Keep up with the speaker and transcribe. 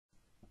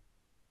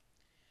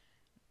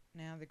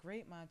Now, the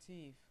great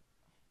motif,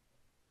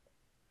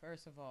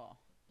 first of all,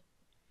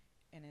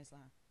 in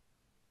Islam,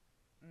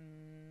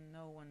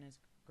 no one is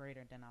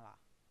greater than Allah.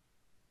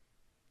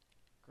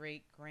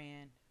 Great,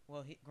 grand,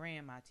 well,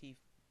 grand motif.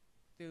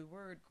 The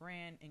word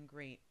grand and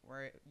great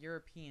were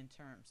European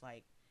terms,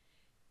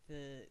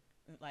 the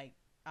like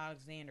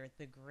Alexander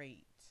the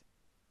Great.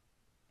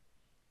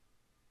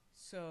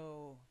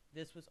 So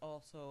this was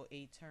also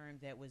a term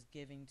that was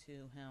given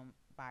to him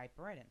by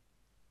Britain.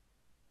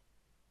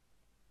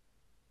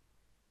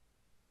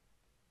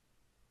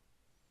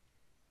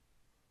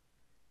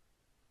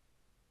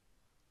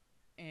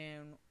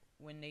 And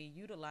when they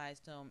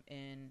utilized him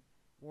in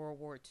World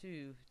War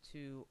II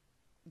to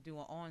do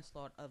an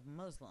onslaught of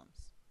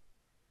Muslims,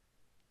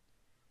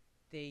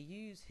 they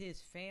used his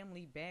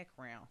family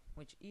background,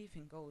 which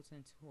even goes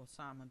into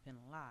Osama bin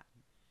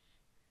Laden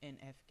in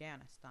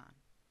Afghanistan.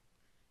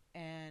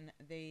 And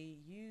they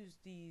used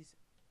these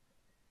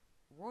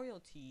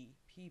royalty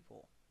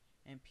people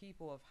and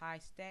people of high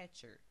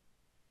stature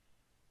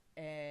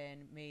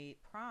and made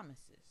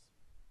promises.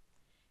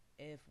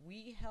 If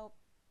we help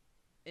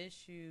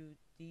issue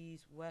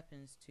these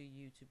weapons to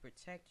you to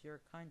protect your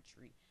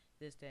country,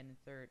 this, that, and the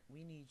third,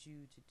 we need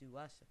you to do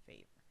us a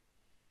favor.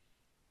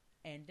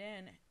 And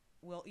then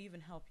we'll even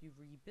help you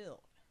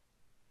rebuild.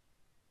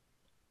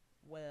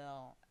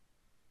 Well,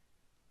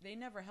 they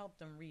never helped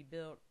them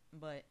rebuild,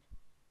 but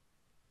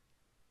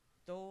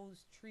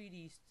those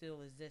treaties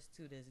still exist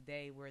to this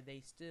day where they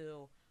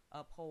still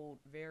uphold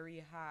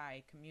very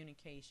high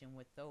communication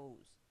with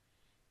those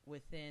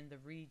within the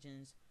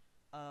regions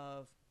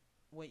of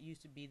what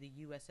used to be the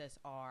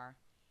USSR,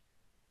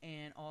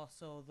 and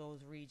also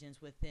those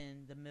regions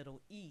within the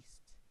Middle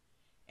East,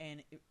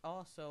 and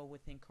also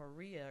within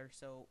Korea or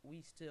so.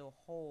 We still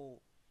hold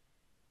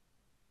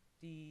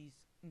these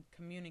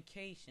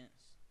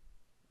communications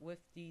with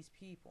these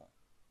people.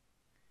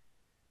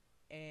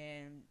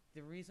 And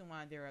the reason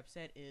why they're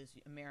upset is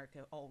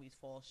America always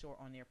falls short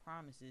on their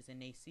promises,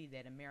 and they see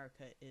that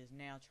America is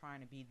now trying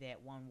to be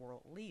that one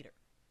world leader.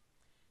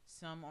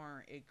 Some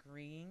aren't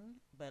agreeing,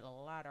 but a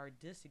lot are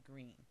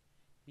disagreeing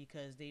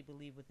because they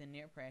believe within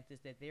their practice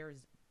that their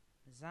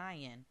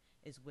Zion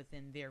is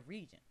within their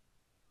region.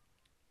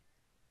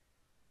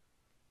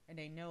 And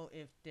they know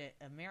if that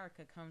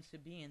America comes to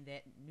be in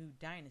that new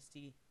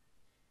dynasty,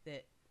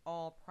 that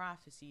all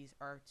prophecies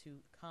are to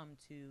come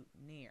to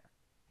near.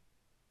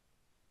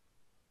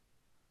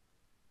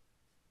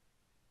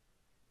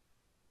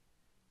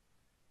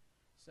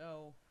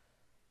 So,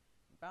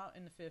 about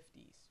in the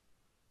 50s,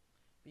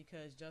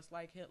 because just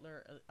like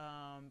Hitler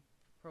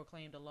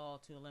proclaimed a law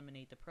to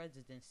eliminate the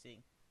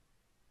presidency,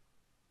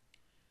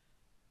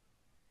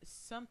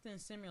 something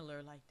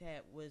similar like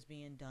that was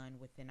being done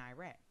within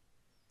Iraq.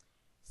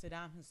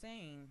 Saddam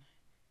Hussein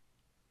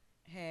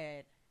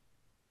had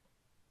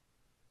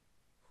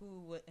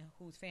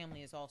whose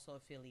family is also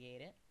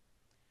affiliated,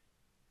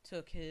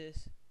 took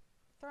his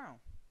throne,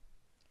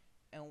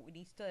 and when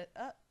he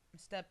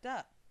stepped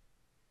up,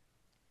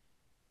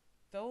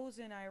 those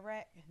in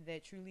Iraq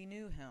that truly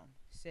knew him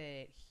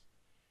said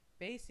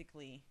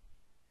basically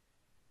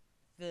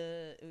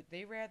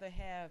they rather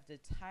have the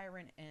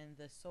tyrant and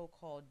the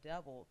so-called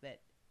devil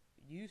that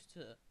used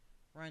to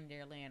run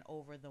their land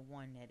over the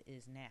one that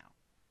is now.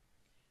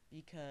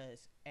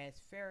 Because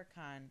as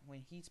Farrakhan,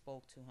 when he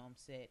spoke to him,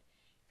 said,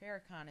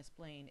 Farrakhan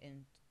explained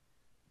and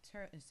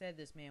said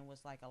this man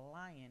was like a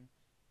lion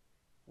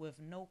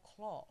with no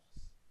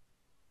claws.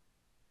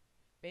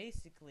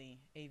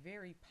 Basically, a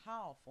very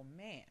powerful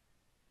man,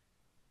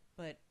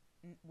 but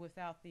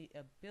without the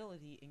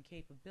ability and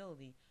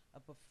capability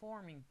of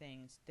performing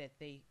things that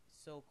they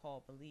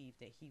so-called believed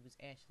that he was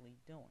actually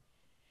doing.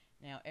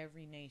 Now,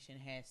 every nation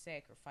has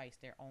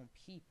sacrificed their own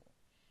people,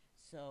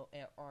 so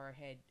or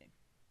had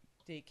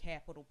did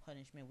capital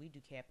punishment. We do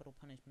capital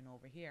punishment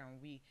over here,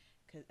 and we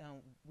could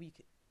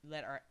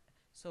let our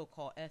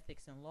so-called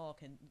ethics and law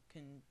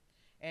can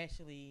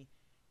actually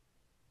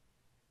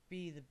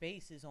be the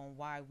basis on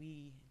why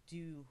we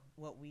do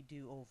what we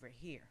do over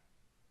here.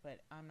 But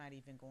I'm not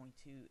even going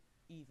to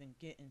even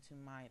get into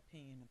my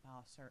opinion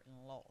about certain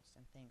laws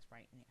and things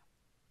right now.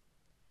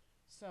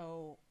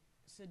 So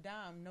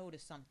Saddam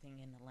noticed something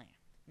in the land.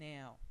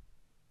 Now,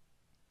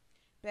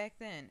 back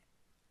then,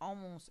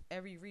 almost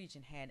every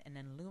region had an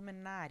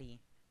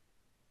Illuminati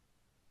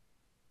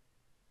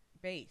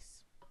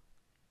base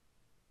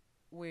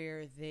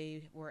where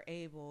they were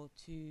able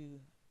to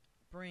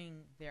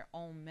bring their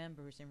own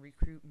members and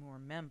recruit more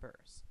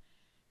members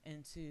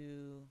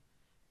into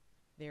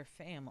their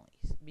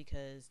families,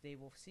 because they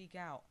will seek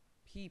out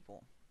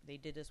people. They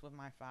did this with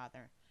my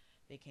father.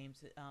 They came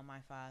to my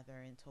father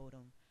and told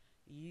him,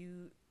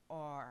 you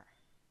are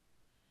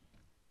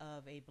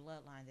of a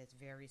bloodline that's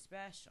very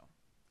special,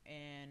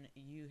 and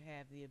you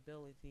have the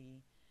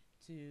ability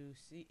to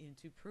see and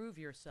to prove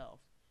yourself,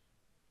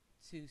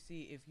 to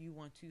see if you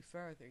want to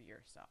further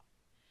yourself.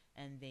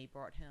 And they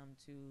brought him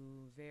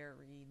to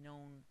very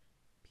known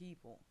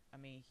people. I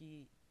mean,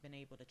 he been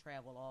able to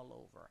travel all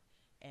over,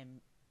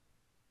 and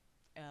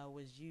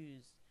was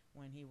used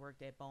when he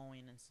worked at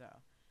Boeing and so.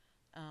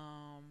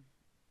 Um,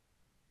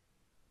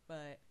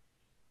 but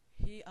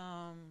he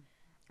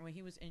when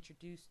he was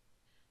introduced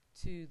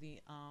to the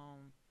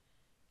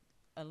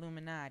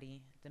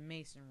Illuminati, the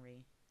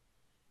Masonry,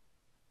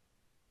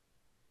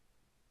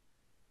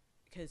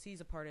 because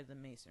he's a part of the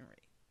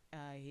Masonry.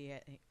 I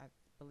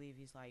believe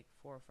he's like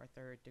fourth or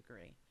third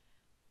degree,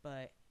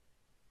 but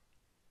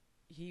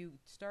he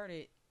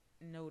started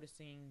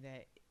noticing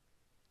that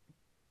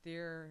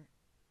their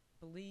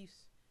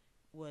beliefs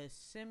was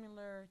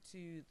similar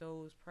to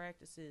those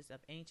practices of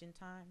ancient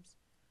times,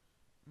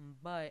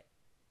 but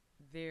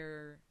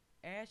they're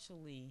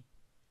actually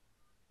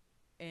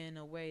in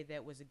a way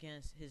that was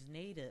against his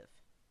native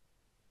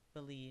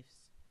beliefs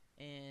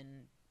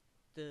and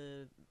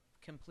the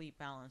complete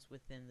balance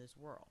within this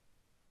world.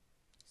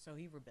 So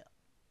he rebelled.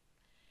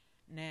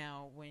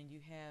 Now, when you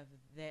have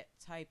that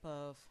type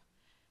of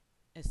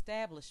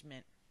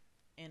establishment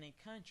in a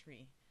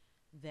country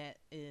that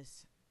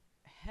is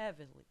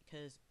heavily,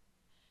 because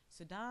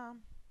Saddam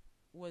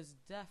was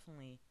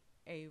definitely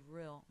a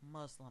real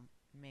Muslim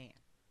man,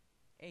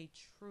 a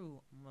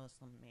true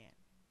Muslim man.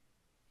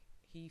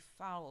 He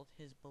followed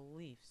his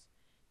beliefs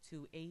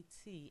to a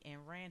T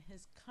and ran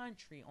his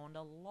country on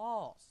the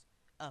laws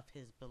of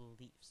his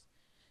beliefs.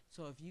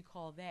 So if you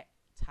call that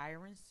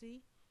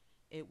tyranny,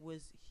 he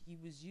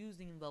was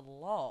using the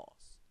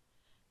laws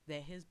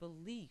that his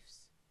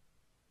beliefs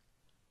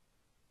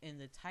in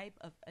the type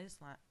of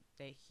Islam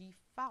that he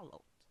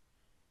followed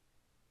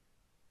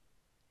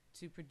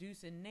to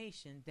produce a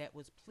nation that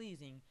was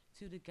pleasing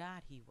to the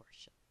God he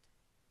worshipped.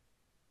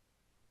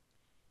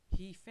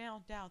 He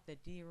found out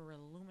that there were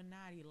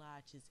Illuminati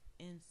lodges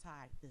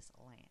inside this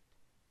land,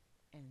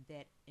 and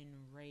that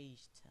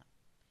enraged him.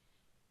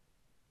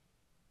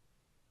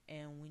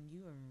 And when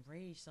you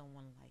enrage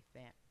someone like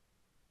that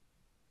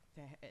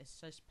has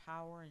such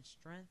power and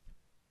strength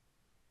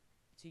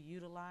to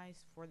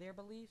utilize for their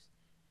beliefs,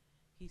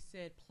 he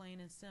said plain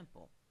and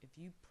simple, if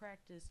you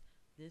practice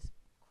this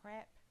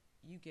crap,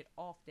 you get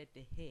off at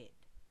the head.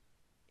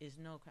 Is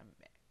no coming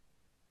back.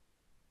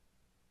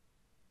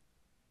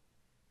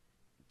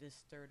 This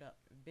stirred up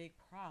a big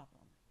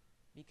problem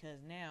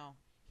because now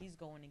he's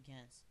going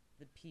against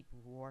the people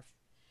who are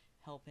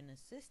helping,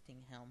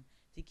 assisting him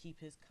to keep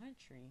his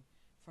country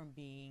from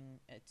being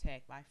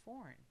attacked by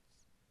foreigners.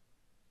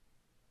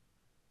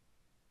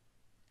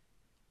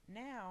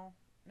 Now,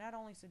 not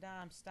only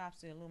Saddam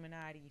stops the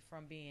Illuminati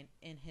from being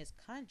in his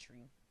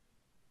country,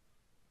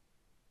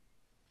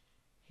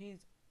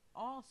 he's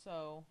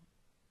also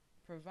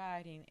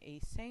providing a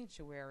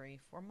sanctuary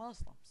for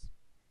Muslims.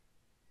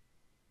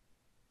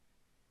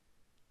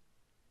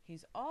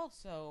 He's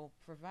also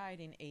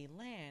providing a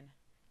land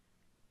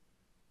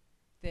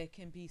that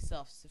can be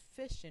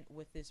self-sufficient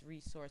with this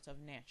resource of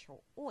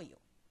natural oil.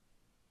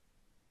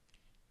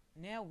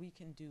 Now we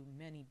can do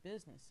many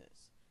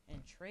businesses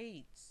and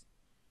trades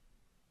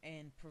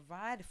and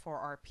provide for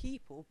our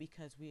people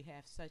because we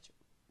have such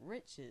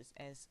riches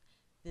as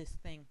this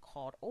thing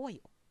called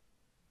oil.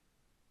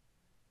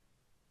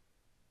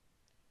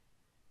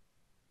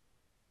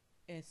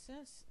 And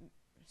since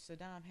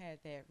Saddam had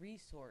that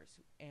resource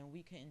and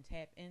we couldn't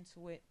tap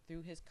into it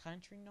through his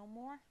country no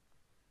more,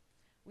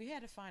 we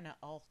had to find an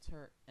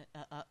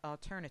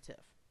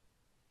alternative.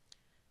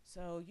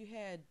 So you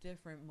had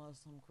different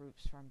Muslim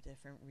groups from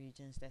different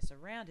regions that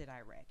surrounded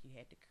Iraq. You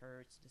had the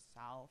Kurds to the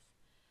south,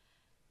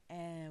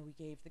 and we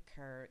gave the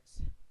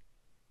Kurds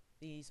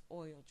these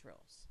oil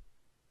drills.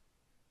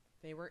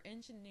 They were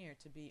engineered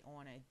to be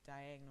on a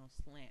diagonal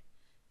slant.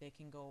 They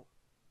can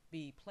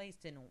be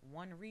placed in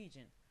one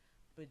region,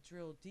 but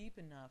drill deep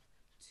enough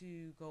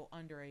to go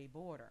under a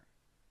border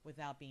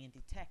without being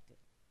detected.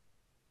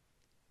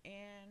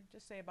 And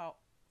just say about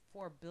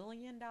 $4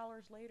 billion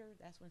later,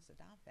 that's when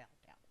Saddam found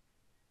out.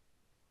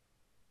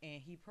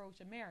 And he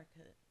approached America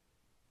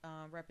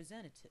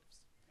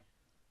representatives.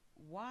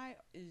 Why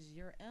is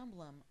your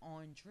emblem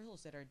on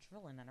drills that are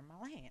drilling under my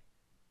land?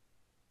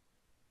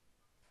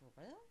 For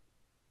real?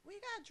 We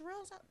got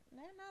drills up.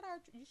 They're not our.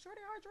 You sure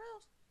they are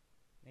drills?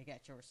 They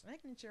got your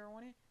signature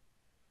on it.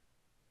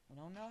 We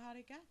don't know how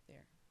they got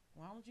there.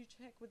 Why don't you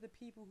check with the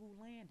people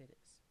who landed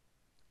us?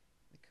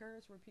 The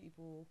Kurds were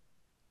people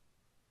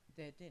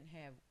that didn't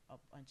have a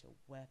bunch of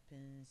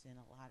weapons and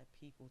a lot of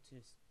people to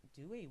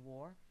do a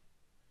war.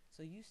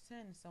 So you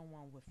send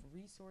someone with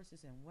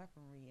resources and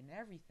weaponry and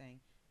everything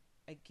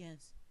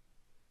against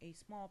a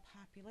small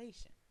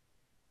population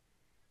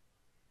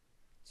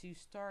to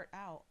start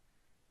out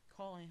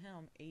calling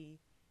him a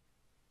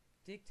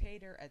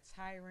dictator, a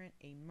tyrant,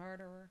 a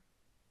murderer.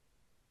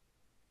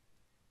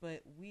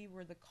 But we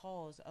were the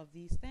cause of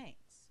these things.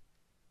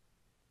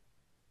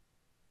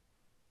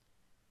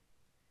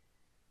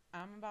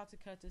 I'm about to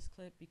cut this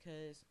clip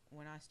because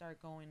when I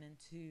start going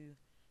into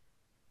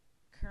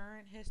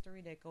current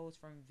history that goes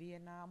from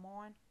Vietnam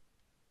on,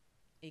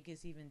 it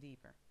gets even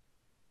deeper.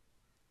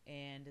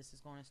 And this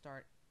is going to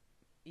start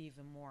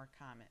even more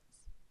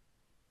comments.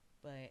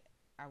 But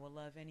I would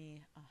love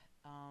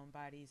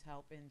anybody's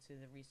help into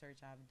the research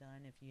I've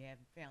done. If you have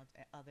found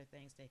other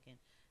things that can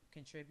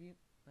contribute,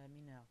 let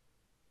me know.